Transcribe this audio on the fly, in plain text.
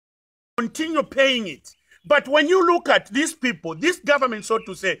continue paying it. But when you look at these people, this government, so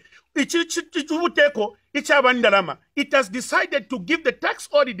to say, it has decided to give the tax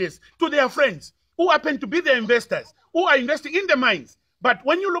holidays to their friends who happen to be the investors, who are investing in the mines. But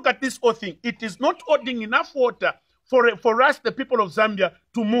when you look at this whole thing, it is not holding enough water for us, the people of Zambia,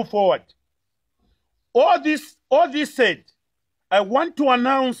 to move forward. All this said, I want to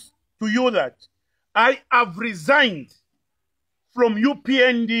announce to you that I have resigned from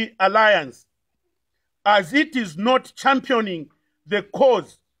UPND Alliance, as it is not championing the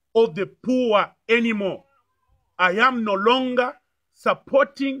cause of the poor anymore. I am no longer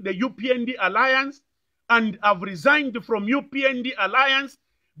supporting the UPND Alliance, and I've resigned from UPND Alliance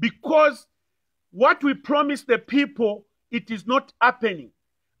because what we promised the people, it is not happening.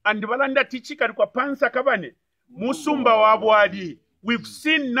 And balanda tichika kwa pansa kabane musumba wabwadi. We've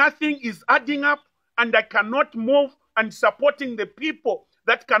seen nothing is adding up, and I cannot move and supporting the people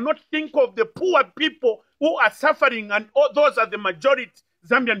that cannot think of the poor people who are suffering, and all those are the majority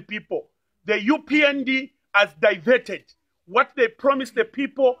Zambian people. The UPND has diverted. What they promised the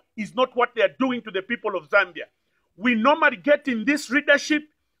people is not what they are doing to the people of Zambia. We normally get in this leadership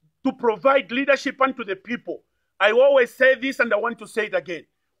to provide leadership unto the people. I always say this, and I want to say it again.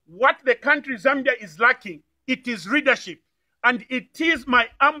 What the country Zambia is lacking, it is leadership. And it is my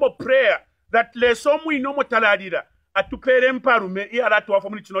humble prayer that lesomu inomo taladira atupere mparume iara tuwafa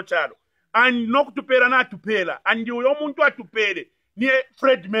muli chino chalo. And no kutupera na atupera. And you omuntu atupere ni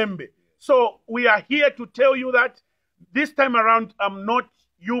Fred Membe. So we are here to tell you that this time around, I'm not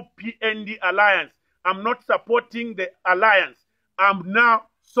UPND Alliance. I'm not supporting the alliance. I'm now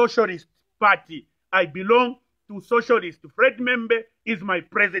Socialist Party. I belong to Socialist. Fred Membe is my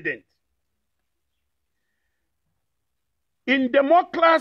president. In democracy,